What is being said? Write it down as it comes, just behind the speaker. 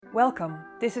Welcome.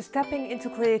 This is Tapping into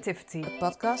Creativity. A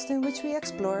podcast in which we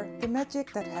explore the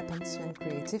magic that happens when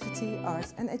creativity,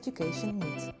 art and education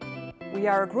meet. We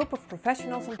are a group of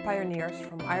professionals and pioneers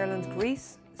from Ireland,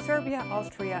 Greece, Serbia,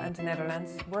 Austria and the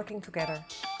Netherlands working together.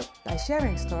 By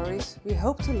sharing stories, we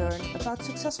hope to learn about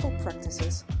successful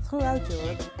practices throughout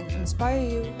Europe and inspire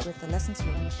you with the lessons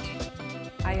learned.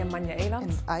 I am Manja Eland.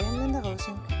 And I am Linda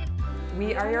Roosink.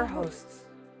 We are your hosts.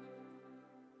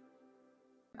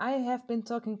 I have been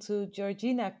talking to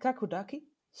Georgina Kakoudaki.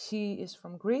 She is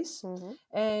from Greece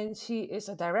and she is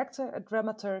a director, a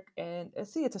dramaturg and a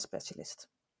theatre specialist.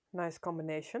 Nice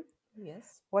combination.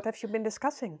 Yes. What have you been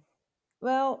discussing?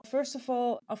 Well, first of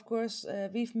all, of course,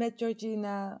 we've met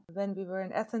Georgina when we were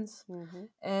in Athens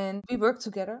and we worked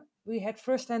together. We had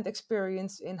first-hand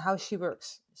experience in how she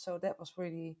works. So that was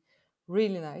really,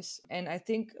 really nice. And I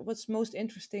think what's most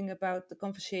interesting about the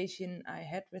conversation I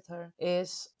had with her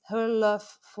is her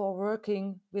love for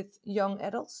working with young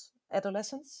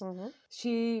adolescents.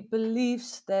 She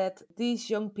believes that these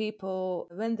young people,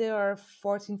 when they are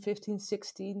 14, 15,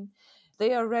 16,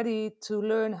 they are ready to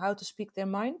learn how to speak their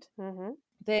mind.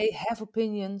 They have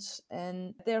opinions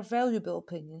and they're valuable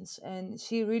opinions. And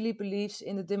she really believes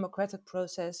in the democratic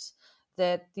process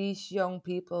that these young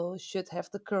people should have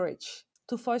the courage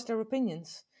to voice their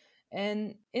opinions.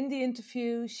 And in the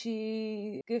interview,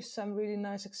 she gives some really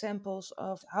nice examples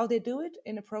of how they do it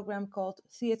in a program called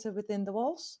Theatre Within the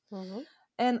Walls.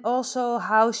 And also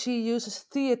how she uses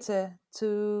theatre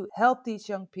to help these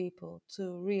young people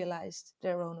to realize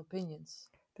their own opinions.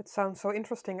 That sounds so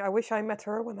interesting. I wish I met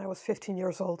her when I was 15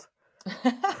 years old.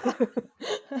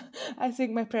 I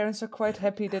think my parents are quite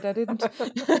happy that I didn't.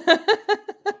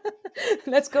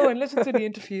 Let's go and listen to the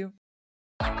interview.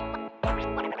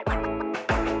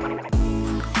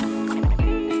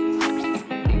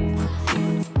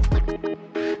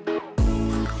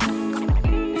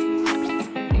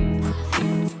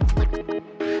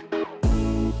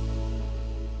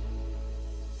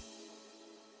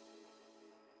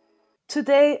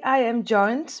 Today I am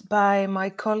joined by my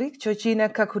colleague Georgina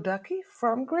Kakoudaki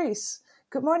from Greece.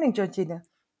 Good morning, Georgina.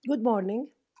 Good morning.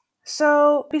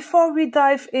 So, before we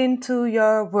dive into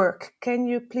your work, can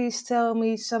you please tell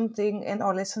me something and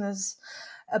our listeners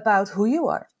about who you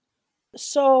are?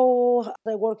 So,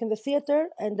 I work in the theater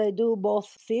and I do both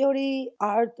theory,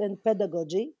 art, and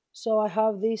pedagogy. So, I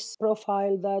have this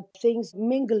profile that things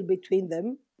mingle between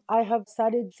them. I have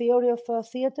studied theory of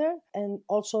theater and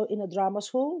also in a drama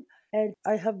school. And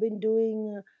I have been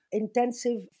doing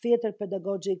intensive theater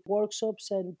pedagogic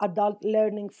workshops and adult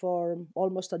learning for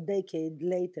almost a decade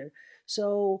later.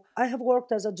 So I have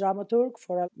worked as a dramaturg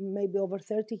for maybe over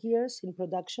 30 years in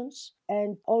productions.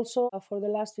 And also for the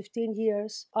last 15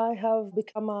 years, I have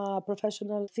become a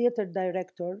professional theater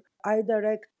director. I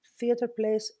direct theater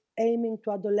plays aiming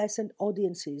to adolescent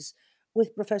audiences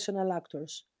with professional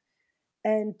actors.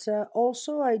 And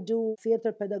also, I do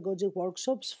theater pedagogic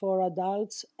workshops for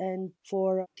adults and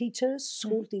for teachers,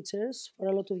 school teachers, for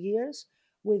a lot of years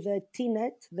with the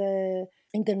TNET, the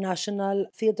International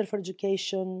Theater for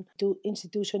Education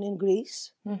institution in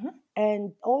Greece.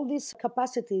 And all these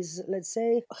capacities, let's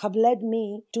say, have led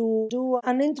me to do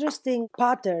an interesting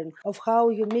pattern of how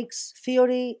you mix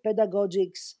theory,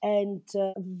 pedagogics, and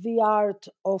the art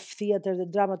of theater, the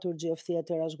dramaturgy of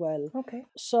theater as well. Okay.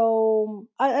 So,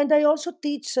 I also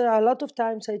teach, a lot of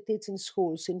times I teach in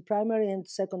schools, in primary and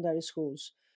secondary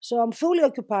schools. So I'm fully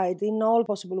occupied in all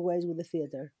possible ways with the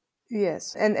theater.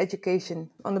 Yes, and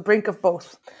education, on the brink of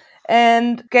both.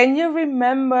 And can you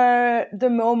remember the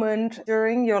moment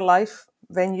during your life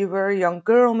when you were a young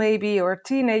girl maybe or a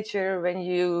teenager when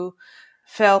you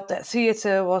felt that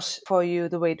theater was for you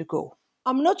the way to go?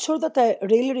 I'm not sure that I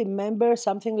really remember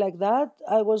something like that.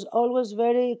 I was always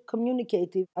very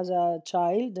communicative as a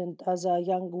child and as a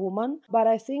young woman. But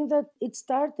I think that it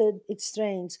started, it's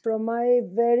strange, from my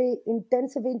very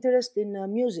intensive interest in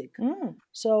music.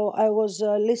 So I was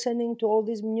listening to all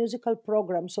these musical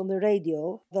programs on the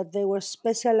radio that they were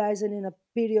specializing in a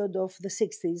period of the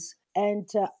 60s. And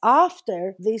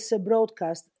after this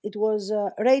broadcast, it was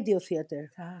radio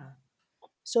theater.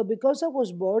 So because I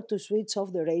was bored to switch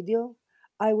off the radio,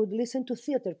 I would listen to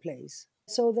theater plays.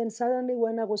 So then suddenly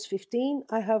when I was 15,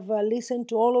 I have listened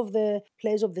to all of the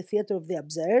plays of the theater of the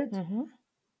absurd.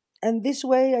 And this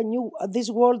way I knew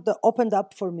this world opened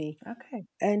up for me. Okay.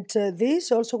 And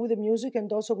this also with the music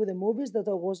and also with the movies, that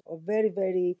I was a very,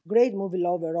 very great movie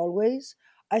lover always.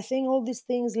 I think all these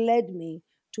things led me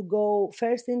to go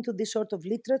first into this sort of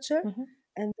literature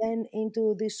and then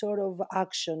into this sort of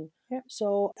action. Yeah.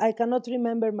 So I cannot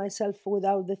remember myself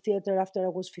without the theater after I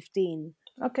was 15.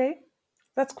 Okay,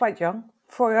 that's quite young.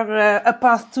 for a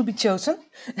path to be chosen.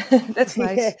 That's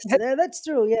nice. Yes, that's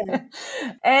true. Yeah.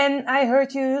 And I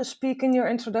heard you speak in your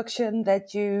introduction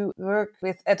that you work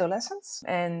with adolescents,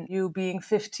 and you being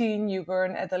 15, you were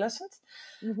an adolescent.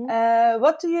 Mhm.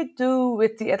 What do you do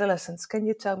with the adolescents? Can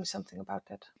you tell me something about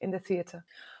that in the theater?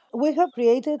 We have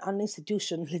created an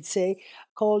institution, let's say,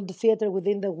 called Theatre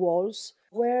Within the Walls,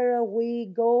 where we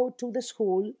go to the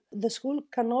school. The school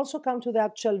can also come to the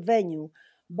actual venue,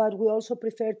 but we also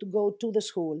prefer to go to the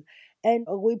school. And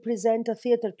we present a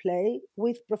theatre play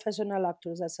with professional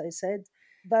actors, as I said,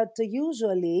 that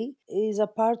usually is a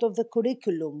part of the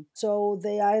curriculum. So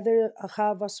they either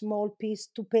have a small piece,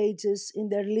 2 pages in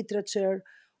their literature,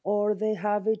 or they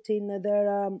have it in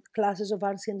their classes of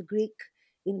ancient Greek.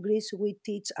 In Greece, we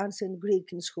teach ancient Greek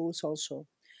in schools also.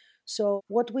 So,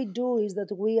 what we do is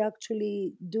that we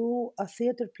actually do a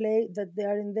theater play that they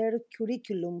are in their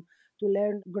curriculum to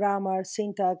learn grammar,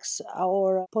 syntax,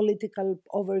 or political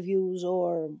overviews,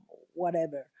 or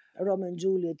whatever. Romeo and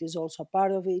Juliet is also a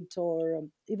part of it, or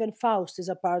even Faust is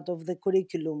a part of the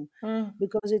curriculum Mm.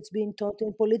 because it's being taught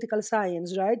in political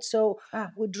science, right? So, Ah.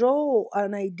 we draw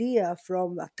an idea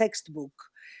from a textbook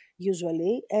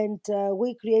usually, and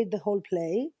we create the whole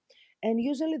play. And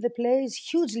usually the play is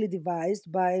hugely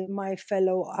devised by my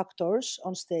fellow actors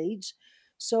on stage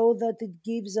so that it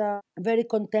gives a very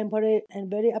contemporary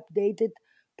and very updated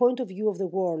point of view of the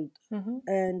world. Hmm.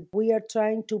 And we are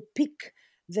trying to pick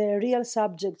the real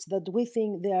subjects that we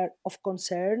think they are of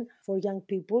concern for young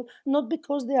people, not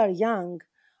because they are young,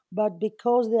 but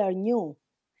because they are new.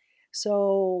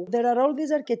 So there are all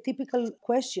these archetypical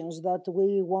questions that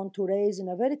we want to raise in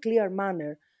a very clear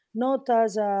manner, not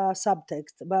as a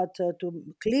subtext, but to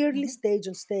clearly Hmm. stage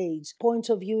on stage points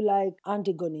of view like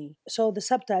Antigone. So the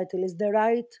subtitle is The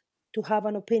Right to Have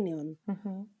an Opinion,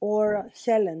 Hmm. or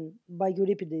Helen by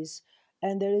Euripides.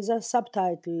 And there is a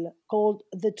subtitle called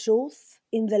The Truth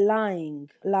in the Lying,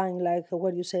 lying like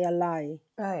where you say a lie.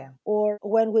 Oh, yeah. Or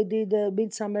when we did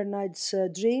Midsummer Night's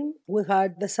Dream, we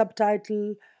had the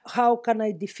subtitle, How Can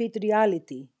I Defeat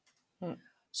Reality? Mm.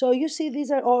 So you see,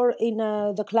 these are all in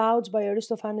The Clouds by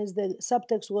Aristophanes. The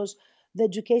subtext was the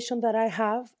education that I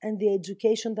have and the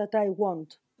education that I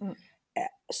want. Mm.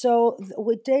 So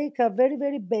we take a very,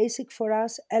 very basic for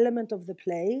us element of the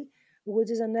play,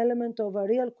 which is an element of a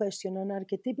real question, an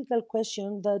archetypical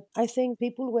question that I think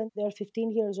people, when they're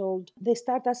 15 years old, they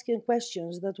start asking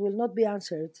questions that will not be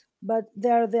answered. But they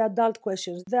are the adult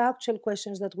questions, the actual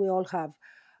questions that we all have.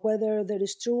 Whether there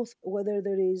is truth, whether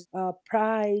there is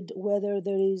pride, whether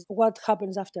there is what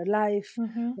happens after life,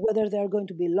 Hmm. whether they are going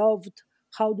to be loved,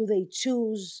 how do they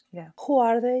choose, Yeah. who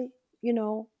are they,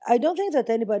 I don't think that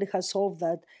anybody has solved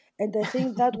that. And I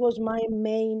think that was my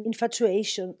main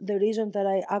infatuation, the reason that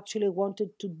I actually wanted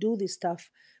to do this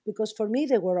stuff, because for me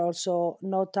they were also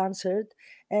not answered.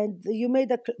 And you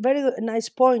made a very nice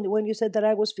point when you said that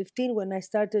I was 15 when I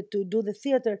started to do the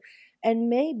theater, and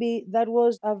maybe that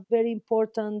was a very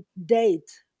important date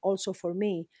also for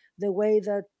me, the way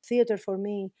that theater for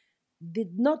me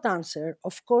did not answer.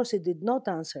 Of course it did not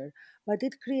answer, but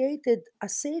it created a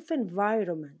safe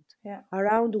environment Yeah.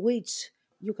 around which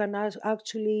you can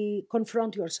actually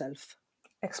confront yourself,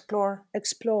 Explore.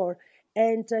 explore.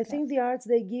 And I Yeah. think the arts,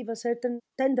 they give a certain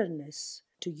tenderness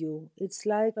to you. It's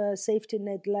like a safety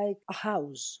net, like a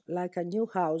house, like a new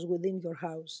house within your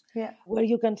house, Yeah. where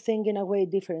you can think in a way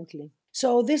differently.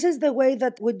 So this is the way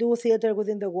that we do theater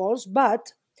within the walls.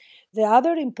 But the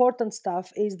other important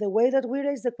stuff is the way that we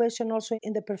raise the question also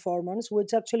in the performance,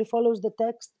 which actually follows the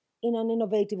text in an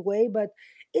innovative way, but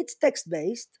it's text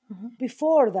based. Hmm.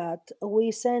 Before that,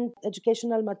 we send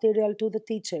educational material to the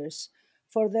teachers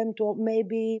for them to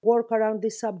maybe work around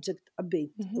this subject a bit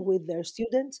Hmm. with their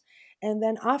students. And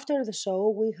then after the show,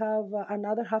 we have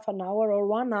another half an hour or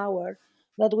 1 hour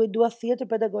that we do a theater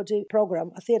pedagogy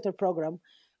program, a theater program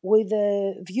with the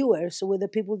viewers, with the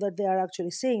people that they are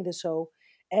actually seeing the show.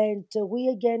 And we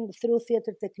again, through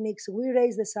theater techniques, we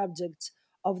raise the subjects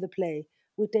of the play.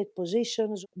 We take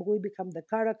positions, we become the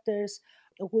characters,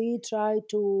 we try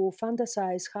to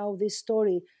fantasize how this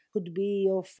story could be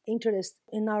of interest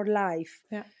in our life.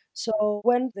 Yeah. So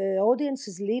when the audience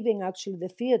is leaving actually the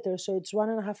theater, so it's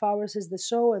 1.5 hours is the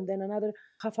show, and then another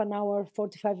half an hour,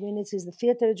 45 minutes is the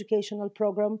theater educational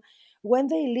program. When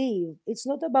they leave, it's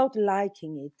not about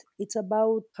liking it. It's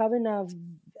about having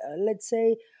let's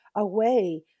say, a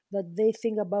way that they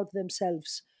think about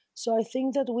themselves. So I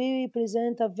think that we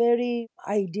present a very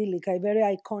idyllic, a very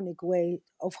iconic way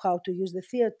of how to use the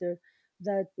theater,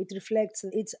 that it reflects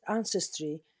its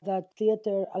ancestry, that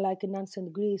theater, like in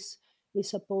ancient Greece, is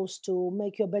supposed to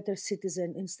make you a better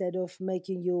citizen instead of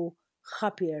making you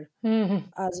happier Hmm.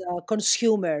 as a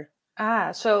consumer.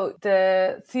 Ah, so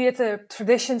the theater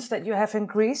traditions that you have in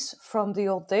Greece from the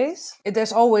old days, it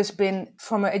has always been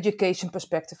from an education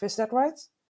perspective, is that right?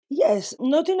 Yes,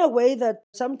 not in a way that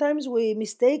sometimes we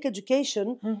mistake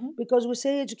education Mm-hmm. because we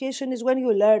say education is when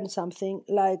you learn something,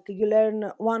 like you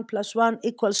learn 1 plus 1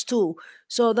 equals 2.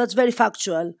 So that's very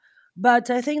factual. But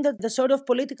I think that the sort of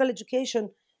political education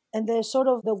and the sort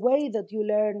of the way that you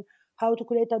learn how to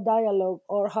create a dialogue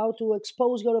or how to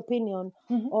expose your opinion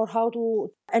Mm-hmm. or how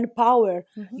to empower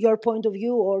Mm-hmm. your point of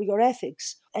view or your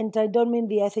ethics. And I don't mean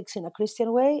the ethics in a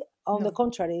Christian way, on the No.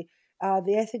 contrary,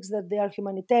 the ethics that they are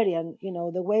humanitarian,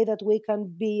 the way that we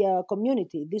can be a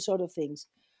community, these sort of things.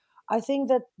 I think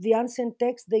that the ancient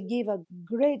texts, they give a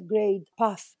great, great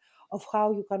path of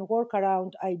how you can work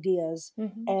around ideas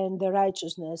Mm-hmm. and the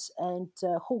righteousness and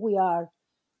who we are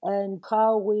and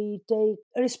how we take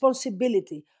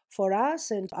responsibility for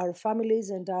us and our families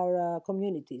and our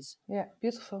communities. Yeah,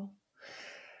 beautiful.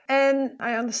 And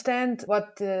I understand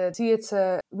what the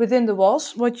theater within the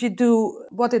walls, what you do,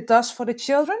 what it does for the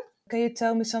children. Can you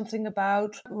tell me something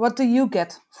about what do you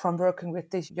get from working with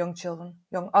these young children,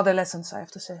 young adolescents, I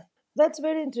have to say? That's a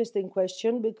very interesting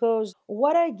question because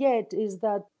what I get is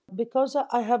that because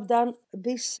I have done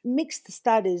these mixed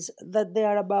studies that they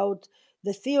are about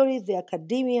the theory, the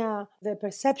academia, the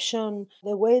perception,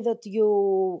 the way that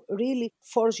you really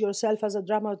force yourself as a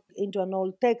drama into an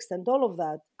old text and all of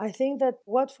that. I think that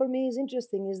what for me is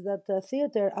interesting is that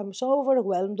theater, I'm so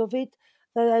overwhelmed of it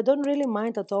that I don't really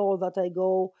mind at all that I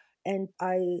go and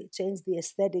I change the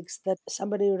aesthetics that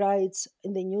somebody writes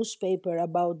in the newspaper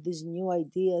about these new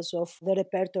ideas of the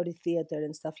repertory theater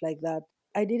and stuff like that.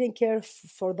 I didn't care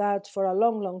for that for a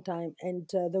long, long time. And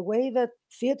the way that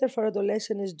theater for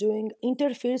adolescents is doing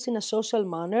interferes in a social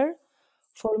manner,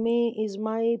 for me, is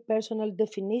my personal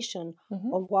definition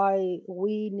Mm-hmm. of why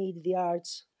we need the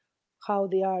arts, how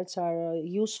the arts are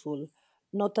useful,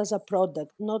 not as a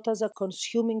product, not as a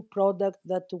consuming product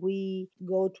that we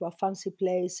go to a fancy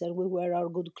place and we wear our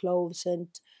good clothes and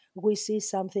we see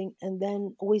something and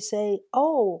then we say,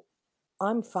 oh,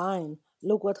 I'm fine.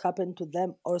 Look what happened to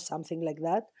them, or something like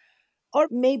that. Or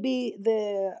maybe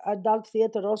the adult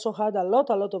theater also had a lot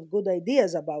of good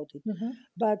ideas about it. Mm-hmm.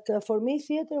 But for me,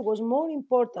 theater was more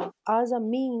important as a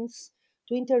means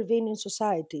to intervene in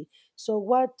society. So,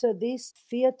 what this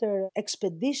theater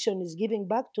expedition is giving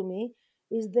back to me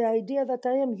is the idea that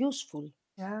I am useful,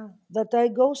 Yeah. that I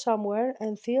go somewhere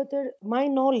and theater, my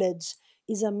knowledge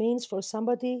is a means for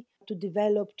somebody to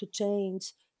develop, to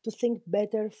change, to think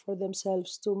better for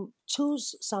themselves, to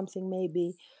choose something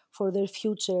maybe for their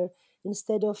future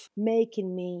instead of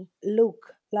making me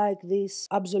look like this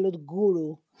absolute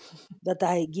guru that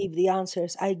I give the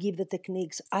answers, I give the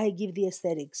techniques, I give the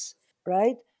aesthetics,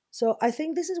 right? So I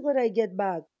think this is what I get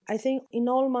back. I think in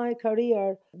all my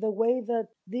career, the way that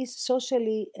this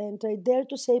socially and I dare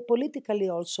to say politically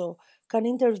also can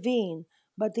intervene,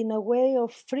 but in a way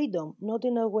of freedom, not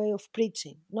in a way of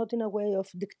preaching, not in a way of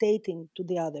dictating to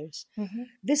the others. Mm-hmm.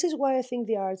 This is why I think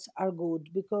the arts are good,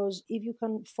 because if you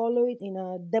can follow it in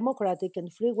a democratic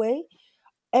and free way,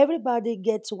 everybody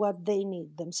gets what they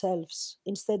need themselves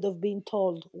instead of being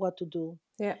told what to do.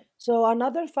 Yeah. So,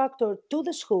 another factor to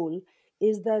the school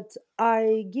is that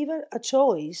I give a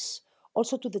choice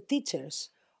also to the teachers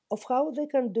of how they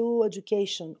can do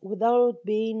education without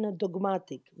being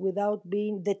dogmatic, without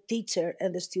being the teacher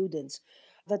and the students.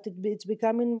 That it's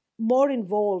becoming more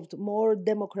involved, more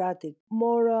democratic,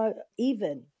 more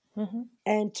even, Mm-hmm.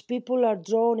 and people are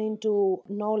drawn into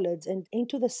knowledge and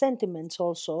into the sentiments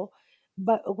also,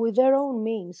 but with their own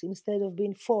means instead of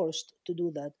being forced to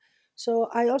do that. So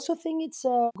I also think it's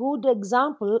a good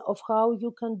example of how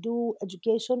you can do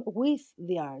education with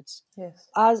the arts, Yes.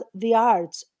 as the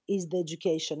arts is the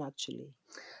education actually.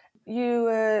 You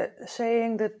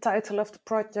saying the title of the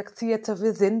project Theatre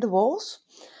Within the Walls.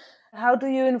 How do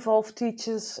you involve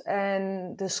teachers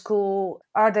and the school?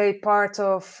 Are they part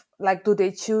of, like, do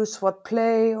they choose what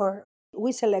play or?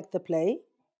 We select the play,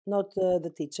 not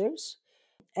the teachers,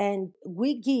 and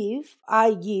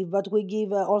I give, but we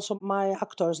give also my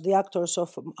actors, the actors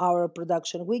of our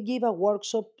production, we give a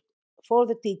workshop for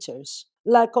the teachers,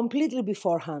 like completely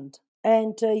beforehand.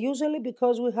 And usually,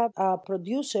 because we have a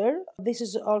producer, this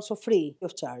is also free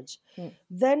of charge. Mm.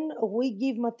 Then we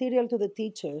give material to the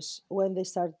teachers when they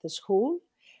start the school,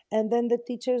 and then the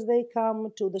teachers they come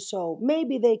to the show.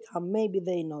 Maybe they come, maybe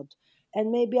they not,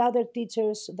 and maybe other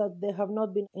teachers that they have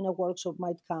not been in a workshop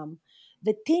might come.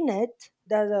 The TNET,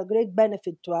 that's a great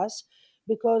benefit to us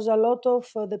because a lot of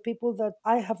the people that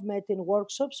I have met in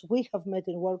workshops, we have met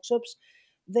in workshops,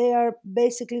 they are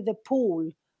basically the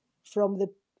pool from the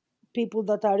people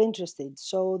that are interested.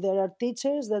 So there are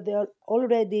teachers that they are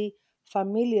already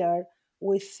familiar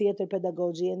with theater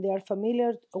pedagogy, and they are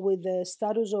familiar with the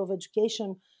status of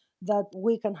education that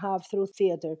we can have through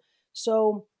theater.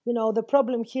 So, the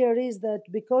problem here is that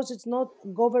because it's not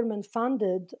government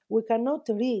funded, we cannot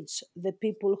reach the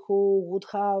people who would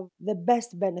have the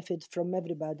best benefit from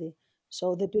everybody.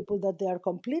 So, the people that they are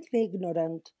completely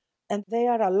ignorant, and they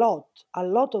are a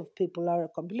lot of people are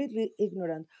completely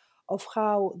ignorant of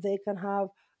how they can have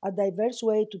a diverse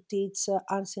way to teach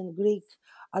ancient Greek,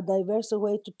 a diverse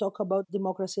way to talk about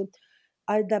democracy,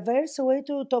 a diverse way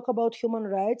to talk about human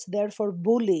rights, therefore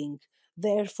bullying,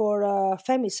 therefore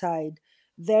femicide,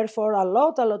 therefore a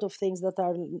lot of things that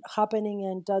are happening,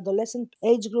 and adolescent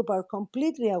age group are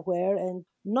completely aware and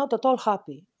not at all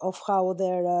happy of how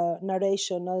their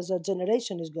narration as a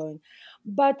generation is going.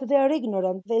 But they are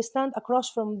ignorant. They stand across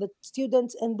from the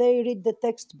students and they read the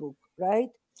textbook, right?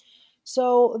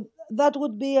 So that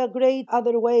would be a great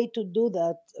other way to do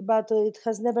that, but it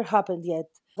has never happened yet.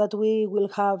 That we will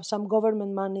have some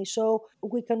government money so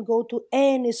we can go to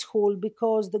any school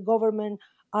because the government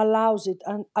allows it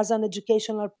and as an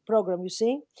educational program, you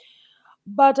see.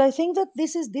 But I think that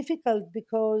this is difficult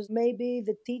because maybe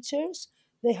the teachers,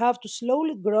 they have to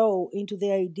slowly grow into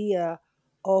the idea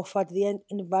of at the end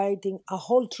inviting a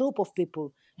whole troop of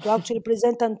people to actually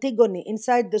present Antigone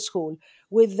inside the school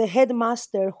with the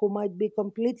headmaster who might be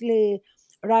completely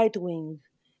right wing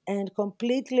and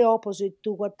completely opposite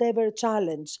to whatever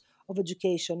challenge of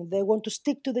education. They want to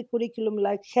stick to the curriculum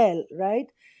like hell, right?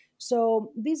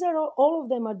 So these are all of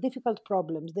them are difficult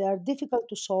problems. They are difficult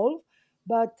to solve,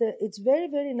 but it's very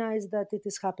very nice that it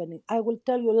is happening. I will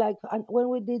tell you, like when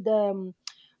we did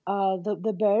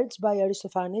the birds by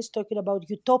Aristophanes, talking about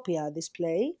utopia, this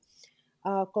play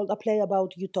called a play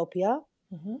about utopia,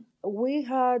 Mhm. we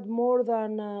had more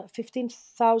than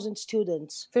 15,000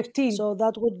 students. 15. So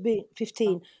that would be Oh,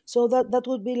 15, so that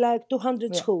would be like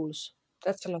 200 yeah, schools.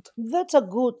 that's a lot.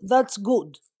 That's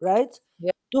good, right?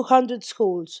 Yeah. 200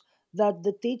 schools that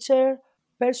the teacher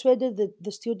persuaded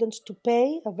the students to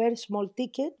pay a very small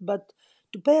ticket, but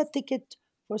to pay a ticket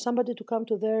for somebody to come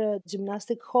to their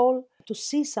gymnastic hall to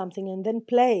see something and then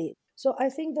play. So I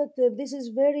think that this is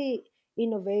very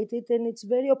innovative and it's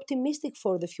very optimistic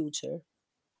for the future,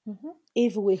 Mhm.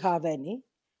 if we have any.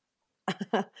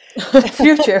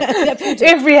 Future. The future.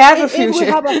 If we have a If we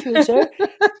future. have a future.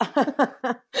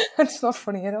 That's not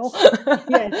funny at all.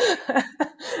 Yes.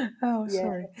 Oh, Yeah.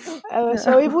 sorry.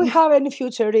 So if we have any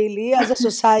future really as a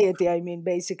society, I mean,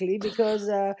 basically, because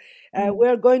Mm.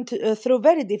 we're going through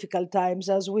very difficult times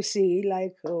as we see,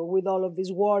 like with all of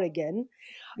this war again.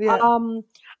 Yeah. Um,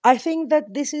 I think that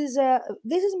this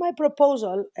is my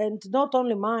proposal, and not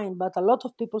only mine, but a lot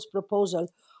of people's proposal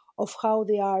of how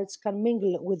the arts can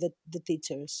mingle with the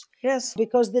teachers, Yes.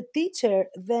 because the teacher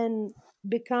then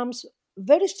becomes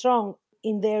very strong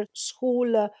in their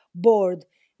school board,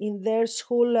 in their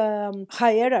school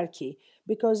hierarchy,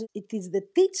 because it is the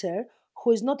teacher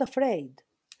who is not afraid.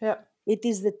 Yeah. It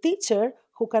is the teacher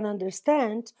who can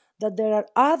understand that there are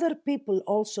other people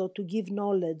also to give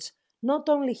knowledge, not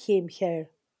only him, her,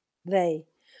 they,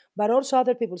 but also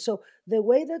other people. So the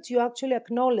way that you actually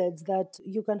acknowledge that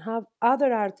you can have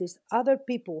other artists, other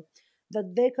people,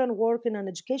 that they can work in an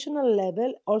educational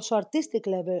level, also artistic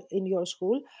level in your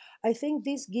school, I think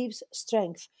this gives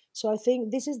strength. So I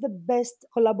think this is the best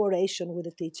collaboration with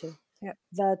the teacher, Yeah.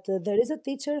 that there is a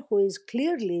teacher who is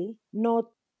clearly not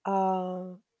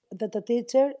that the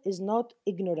teacher is not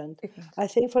ignorant. Ignorant. I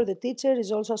think for the teacher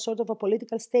is also a sort of a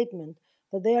political statement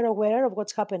that they are aware of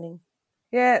what's happening.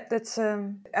 Yeah, that's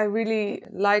I really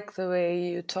like the way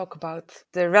you talk about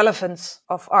the relevance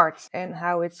of art and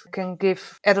how it can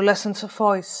give adolescents a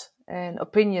voice and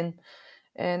opinion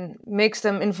and makes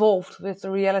them involved with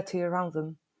the reality around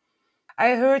them.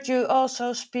 I heard you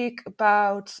also speak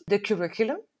about the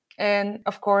curriculum. And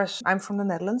of course, I'm from the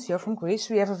Netherlands, you're from Greece.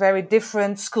 We have a very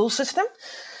different school system.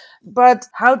 But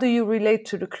how do you relate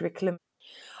to the curriculum?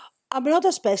 I'm not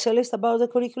a specialist about the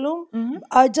curriculum. Hmm.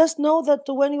 I just know that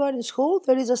when you are in school,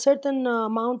 there is a certain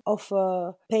amount of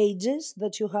pages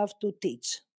that you have to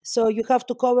teach. So you have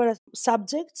to cover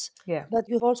subjects Yeah, that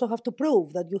you also have to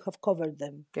prove that you have covered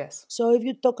them. yes. So if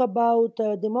you talk about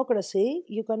democracy,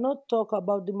 you cannot talk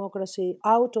about democracy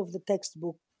out of the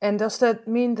textbook. And does that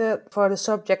mean that for the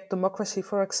subject democracy,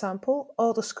 for example,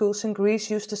 all the schools in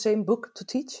Greece use the same book to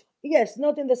teach? Yes,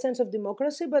 not in the sense of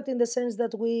democracy, but in the sense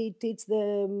that we teach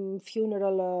the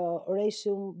funeral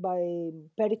oration by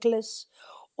Pericles,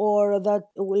 or that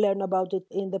we learn about it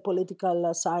in the political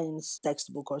science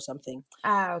textbook or something.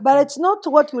 Ah, But okay. it's not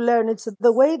what you learn, it's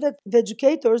the way that the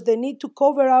educators, they need to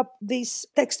cover up this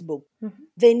textbook. Mm-hmm.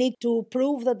 They need to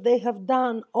prove that they have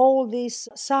done all these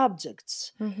subjects.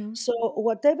 Mm-hmm. So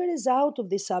whatever is out of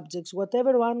these subjects,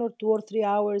 whatever 1 or 2 or 3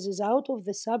 hours is out of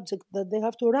the subject, that they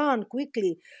have to run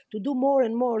quickly to do more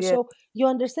and more. Yeah. So you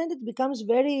understand it becomes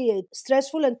very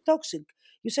stressful and toxic.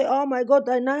 You say, oh my God,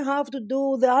 I now have to do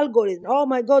the algorithm. Oh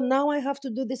my God, now I have to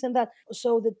do this and that.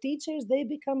 So the teachers, they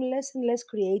become less and less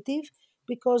creative,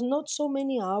 because not so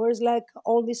many hours, like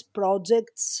all these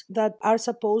projects that are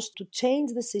supposed to change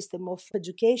the system of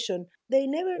education, they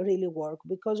never really work,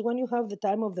 because when you have the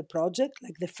time of the project,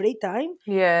 like the free time,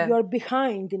 Yeah. you are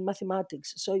behind in mathematics.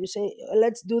 So you say,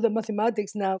 let's do the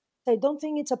mathematics now. I don't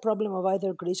think it's a problem of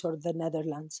either Greece or the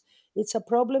Netherlands. It's a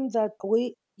problem that we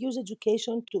use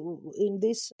education to in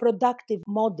this productive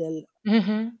model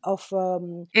Mm-hmm. of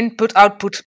Input,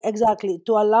 output. exactly,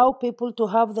 to allow people to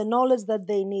have the knowledge that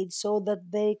they need so that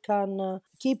they can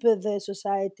keep the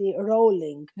society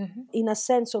rolling, Mm-hmm. in a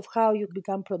sense of how you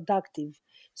become productive.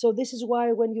 So this is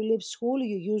why when you leave school,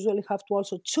 you usually have to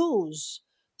also choose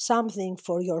something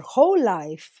for your whole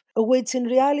life, which in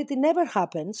reality never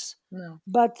happens. No.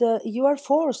 But you are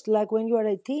forced, like when you are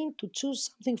 18, to choose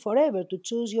something forever, to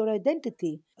choose your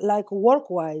identity, like work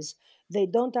wise. They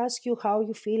don't ask you how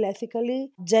you feel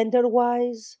ethically, gender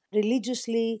wise,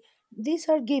 religiously. These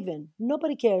are given.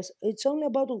 Nobody cares. It's only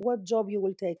about what job you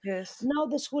will take. Yes. Now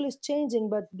the school is changing,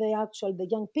 but the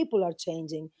young people are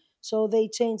changing. So they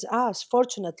change us,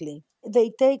 fortunately.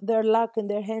 They take their luck in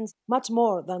their hands much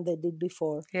more than they did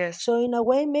before. Yes. So in a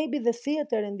way, maybe the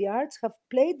theater and the arts have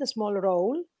played a small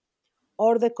role,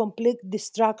 or the complete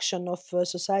destruction of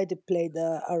society played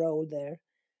a role there,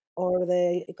 or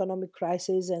the economic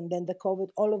crisis and then the COVID,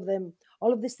 all of them,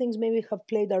 all of these things maybe have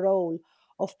played a role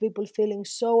of people feeling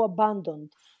so abandoned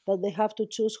that they have to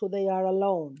choose who they are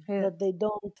alone, Yeah. that they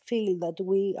don't feel that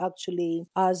we actually,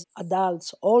 as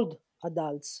adults, old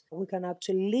adults, we can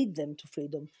actually lead them to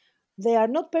freedom. They are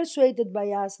not persuaded by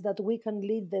us that we can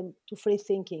lead them to free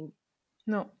thinking.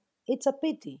 No, It's a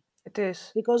pity, it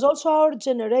is. because also our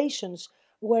generations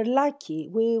were lucky.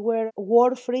 We were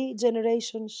war free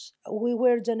generations. We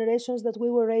were generations that we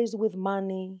were raised with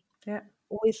money, Yeah.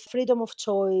 with freedom of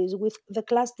choice, with the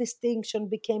class distinction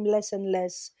became less and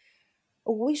less.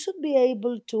 We should be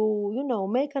able to,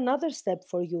 make another step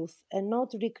for youth and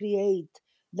not recreate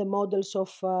the models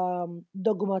of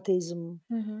dogmatism,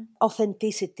 Mm-hmm.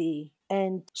 authenticity,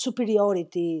 and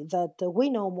superiority that we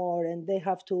know more and they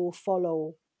have to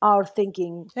follow our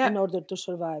thinking Yeah. in order to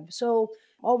survive. So,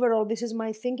 overall, this is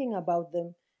my thinking about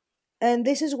them. And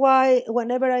this is why,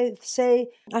 whenever I say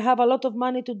I have a lot of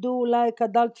money to do like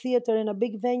adult theater in a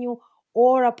big venue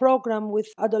or a program with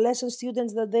adolescent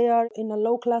students that they are in a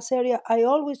low class area, I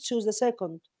always choose the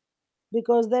second,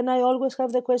 because then I always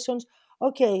have the questions,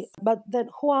 okay, but then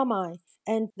who am I?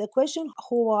 And the question,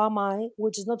 who am I,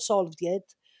 which is not solved yet,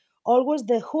 always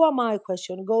the who am I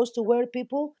question goes to where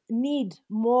people need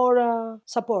more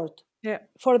support Yeah.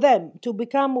 for them to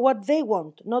become what they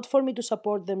want, not for me to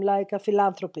support them like a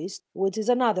philanthropist, which is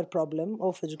another problem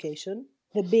of education,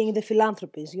 the being the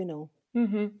philanthropist.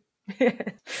 Mm-hmm.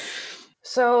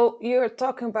 So you're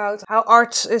talking about how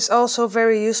arts is also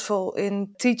very useful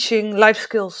in teaching life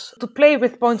skills, to play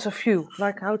with points of view,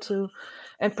 like how to,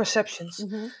 and perceptions.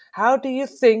 Mhm. How do you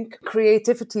think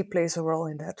creativity plays a role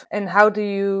in that? And how do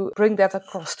you bring that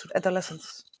across to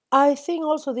adolescents? I think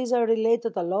also these are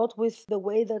related a lot with the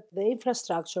way that the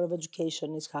infrastructure of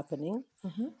education is happening.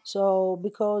 Mm-hmm. So,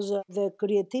 because the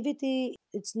creativity,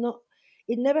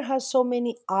 it never has so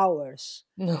many hours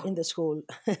No. in the school.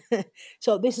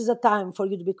 So, this is a time for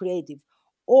you to be creative.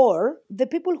 Or the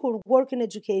people who work in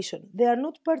education, they are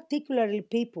not particularly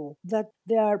people that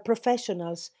they are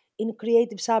professionals in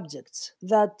creative subjects,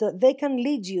 that they can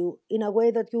lead you in a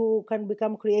way that you can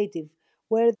become creative,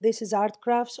 where this is art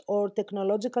crafts or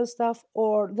technological stuff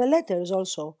or the letters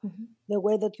also, Mm-hmm. the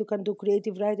way that you can do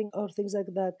creative writing or things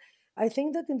like that. I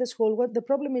think that in the school, what the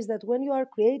problem is that when you are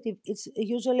creative, it's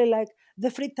usually like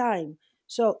the free time.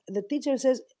 So the teacher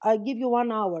says, I give you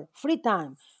 1 hour, free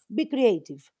time, be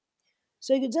creative.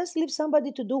 So you just leave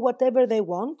somebody to do whatever they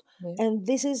want. Yeah. And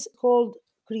this is called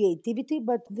creativity,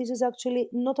 but this is actually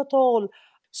not at all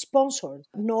sponsored,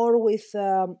 nor with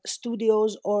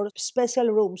studios or special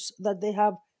rooms that they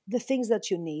have the things that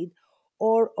you need,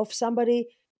 or of somebody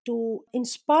to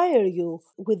inspire you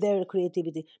with their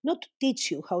creativity, not to teach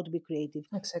you how to be creative,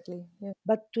 Exactly. Yeah.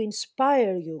 but to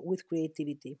inspire you with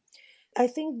creativity. I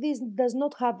think this does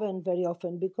not happen very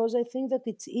often, because I think that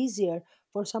it's easier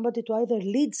for somebody to either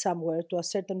lead somewhere to a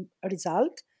certain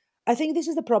result I think this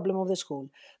is the problem of the school,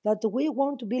 that we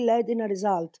want to be led in a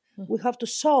result. We have to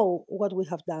show what we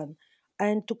have done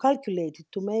and to calculate it,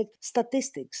 to make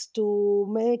statistics, to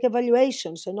make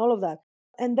evaluations and all of that.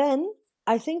 And then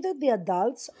I think that the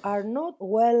adults are not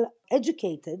well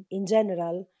educated in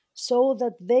general so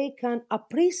that they can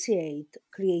appreciate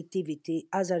creativity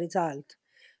as a result.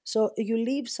 So you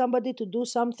leave somebody to do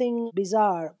something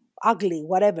bizarre, ugly,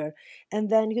 whatever, and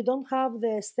then you don't have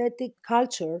the aesthetic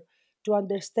culture to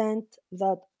understand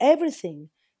that everything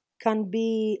can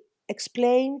be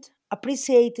explained,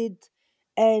 appreciated,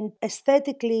 and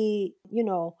aesthetically,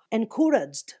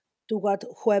 encouraged to what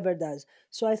whoever does.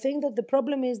 So I think that the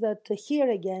problem is that here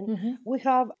again, we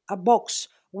have a box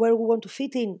where we want to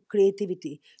fit in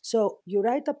creativity. So you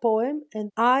write a poem, and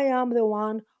I am the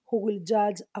one who will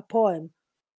judge a poem.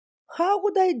 How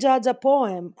would I judge a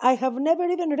poem? I have never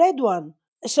even read one.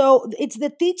 So it's the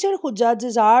teacher who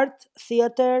judges art,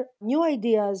 theater, new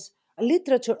ideas,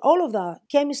 literature, all of that,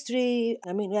 chemistry,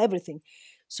 I mean, everything.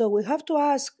 So we have to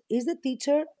ask, is the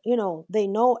teacher, they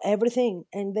know everything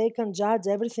and they can judge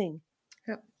everything?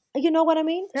 Yep. You know what I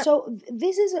mean? Yep. So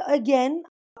this is again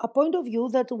a point of view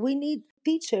that we need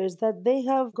teachers that they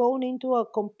have gone into a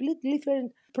completely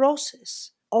different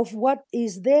process of what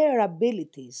is their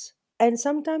abilities. And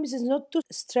sometimes it's not to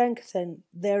strengthen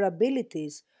their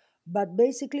abilities, but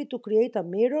basically to create a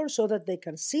mirror so that they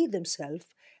can see themselves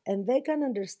and they can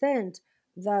understand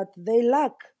that they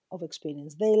lack of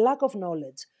experience, they lack of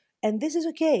knowledge. And this is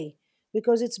okay,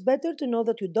 because it's better to know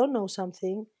that you don't know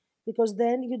something, because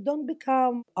then you don't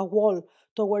become a wall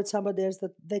towards somebody else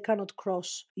that they cannot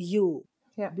cross you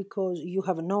Yeah. because you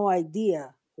have no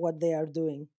idea what they are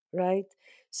doing, right?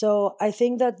 So I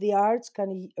think that the arts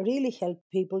can really help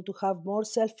people to have more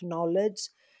self knowledge,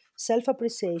 self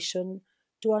appreciation,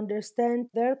 to understand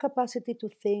their capacity to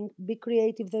think, be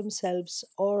creative themselves,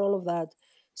 or all of that,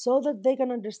 so that they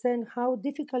can understand how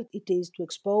difficult it is to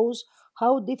expose,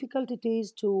 how difficult it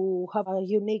is to have a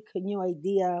unique new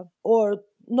idea, or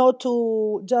not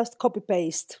to just copy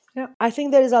paste. Yeah. I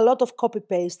think there is a lot of copy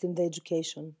paste in the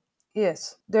education.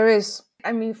 Yes, there is.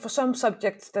 I mean, for some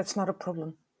subjects, that's not a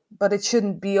problem. But it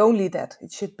shouldn't be only that.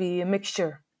 It should be a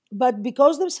mixture. But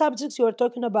because the subjects you are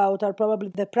talking about are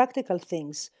probably the practical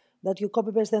things that you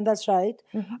copy paste, and that's right,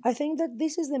 I think that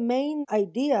this is the main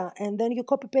idea, and then you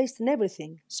copy paste in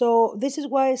everything. So, this is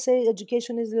why I say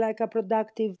education is like a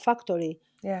productive factory,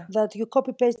 Yeah. that you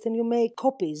copy paste and you make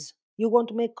copies. You want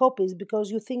to make copies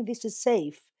because you think this is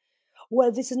safe.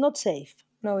 Well, this is not safe.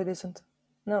 No, it isn't.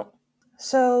 No.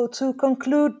 So, to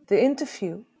conclude the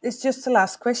interview, it's just the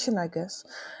last question, I guess.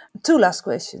 Two last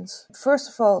questions. First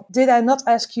of all, did I not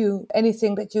ask you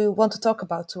anything that you want to talk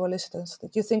about to our listeners,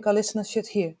 that you think our listeners should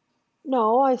hear?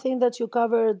 No, I think that you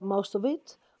covered most of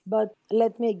it. But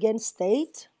let me again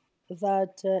state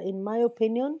that, in my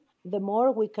opinion, the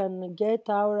more we can get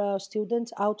our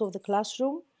students out of the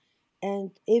classroom,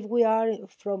 and if we are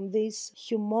from these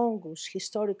humongous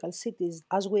historical cities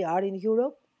as we are in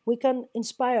Europe, we can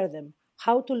inspire them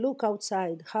how to look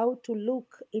outside, how to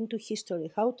look into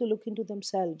history, how to look into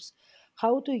themselves,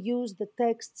 how to use the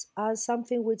texts as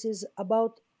something which is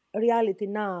about reality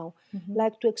now,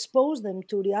 like to expose them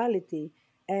to reality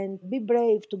and be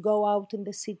brave to go out in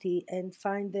the city and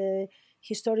find the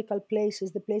historical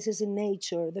places, the places in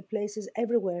nature, the places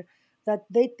everywhere, that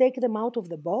they take them out of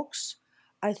the box.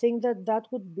 I think that that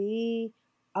would be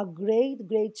a great,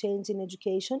 great change in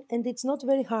education. And it's not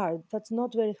very hard. That's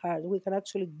not very hard. We can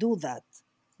actually do that.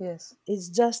 Yes. It's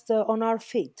just on our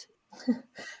feet.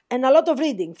 And a lot of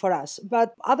reading for us.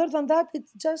 But other than that,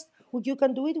 it's just you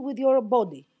can do it with your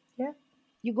body. Yeah.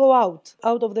 You go out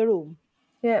of the room.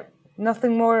 Yeah.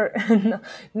 Nothing more,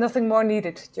 nothing more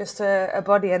needed. Just a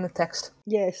body and a text.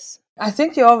 Yes. I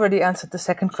think you already answered the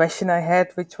second question I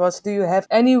had, which was, do you have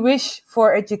any wish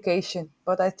for education?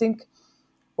 But I think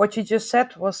what you just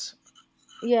said was,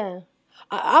 Yeah.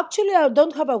 Actually, I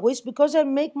don't have a wish because I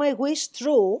make my wish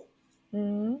true.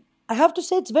 I have to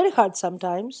say it's very hard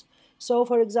sometimes. So,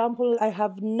 for example, I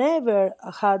have never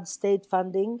had state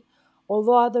funding,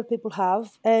 although other people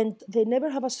have, and they never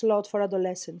have a slot for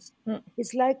adolescents.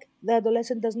 It's like the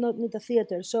adolescent does not need a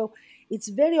theater. So, it's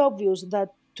very obvious that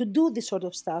to do this sort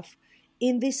of stuff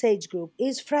in this age group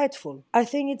is frightful. I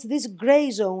think it's this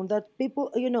gray zone that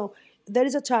people, there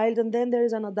is a child and then there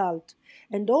is an adult.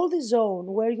 And all this zone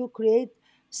where you create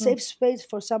safe space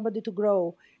for somebody to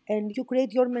grow, and you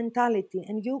create your mentality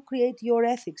and you create your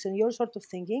ethics and your sort of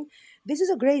thinking, this is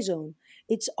a gray zone.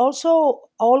 It's also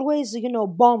always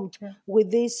bombed yeah,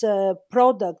 with these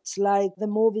products like the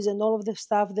movies and all of the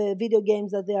stuff, the video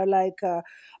games, that they are like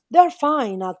they're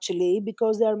fine actually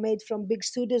because they are made from big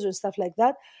studios and stuff like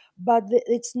that, but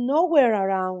it's nowhere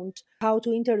around how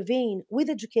to intervene with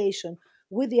education,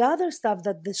 with the other stuff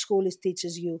that the school is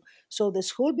teaches you. So the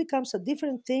school becomes a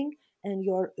different thing, and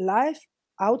your life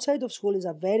outside of school is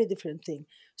a very different thing.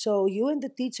 So you and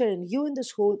the teacher and you in the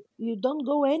school, you don't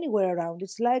go anywhere around.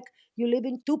 It's like you live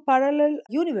in two parallel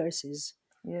universes.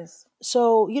 Yes.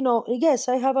 So yes,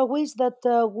 I have a wish that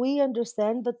we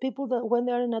understand that people that when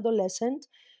they are an adolescent,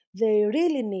 they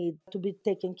really need to be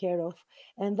taken care of,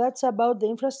 and that's about the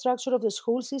infrastructure of the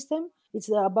school system. It's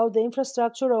about the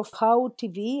infrastructure of how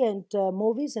TV and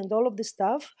movies and all of this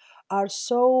stuff are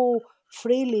so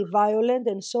freely violent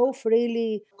and so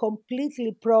freely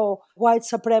completely pro white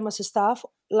supremacy stuff,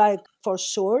 like for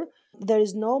sure there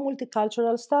is no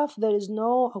multicultural stuff, there is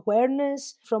no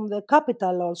awareness from the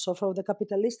capital, also from the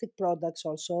capitalistic products,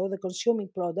 also the consuming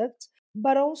products.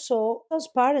 But also as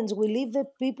parents, we leave the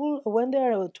people when they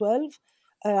are 12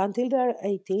 until they are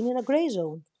 18 in a gray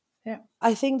zone. Yeah.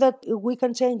 I think that we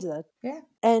can change that, Yeah.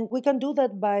 and we can do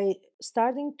that by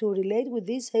starting to relate with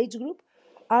this age group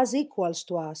as equals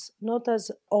to us, not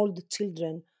as old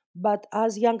children, but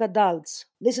as young adults.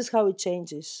 This is how it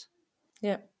changes.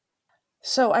 Yeah.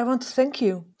 So I want to thank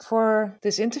you for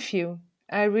this interview.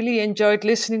 I really enjoyed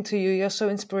listening to you. You're so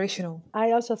inspirational.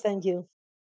 I also thank you.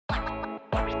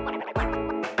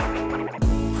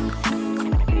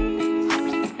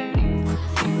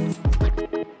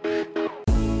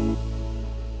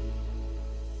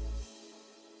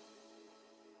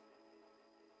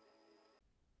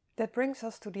 That brings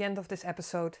us to the end of this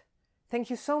episode. Thank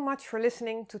you so much for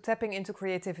listening to Tapping into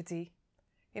Creativity.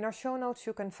 In our show notes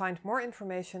you can find more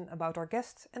information about our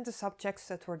guests and the subjects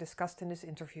that were discussed in this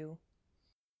interview.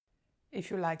 If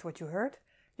you liked what you heard,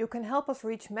 you can help us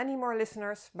reach many more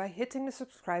listeners by hitting the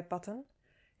subscribe button,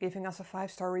 giving us a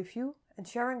 5-star review, and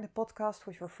sharing the podcast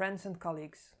with your friends and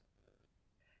colleagues.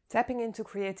 Tapping into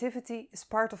Creativity is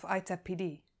part of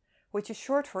ITAP-PD, which is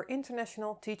short for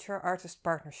International Teacher-Artist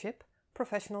Partnership,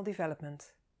 Professional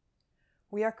Development.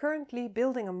 We are currently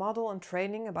building a model and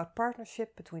training about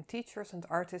partnership between teachers and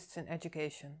artists in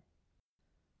education.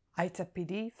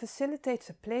 ITAP-PD facilitates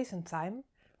a place and time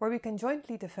where we can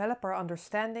jointly develop our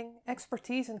understanding,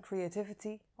 expertise and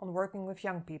creativity on working with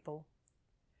young people.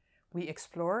 We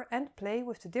explore and play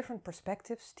with the different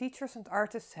perspectives teachers and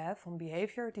artists have on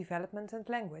behavior, development and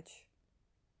language.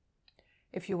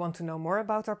 If you want to know more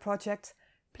about our project,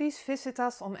 please visit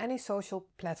us on any social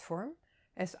platform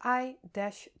as I-TAP-PD.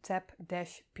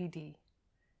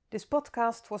 This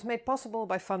podcast was made possible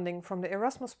by funding from the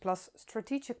Erasmus Plus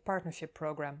Strategic Partnership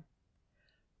Program.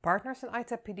 Partners in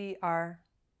ITAP-PD are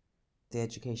the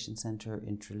Education Center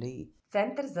in Tralee,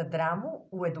 Център за драму,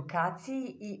 едукации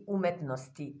и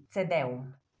уметности,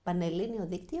 CEDEUM. Πανελλήνιο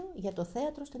Δίκτυο για το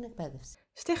Θέατρο στην Εκπαίδευση.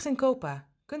 Stichting Copa,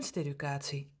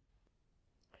 kunsteducatie.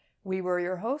 We were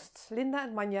your hosts, Linda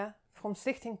and Manja, from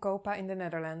Stichting Copa in the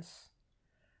Netherlands.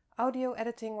 Audio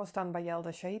editing was done by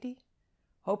Yelda Shahidi.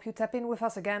 Hope you tap in with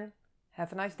us again.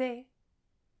 Have a nice day.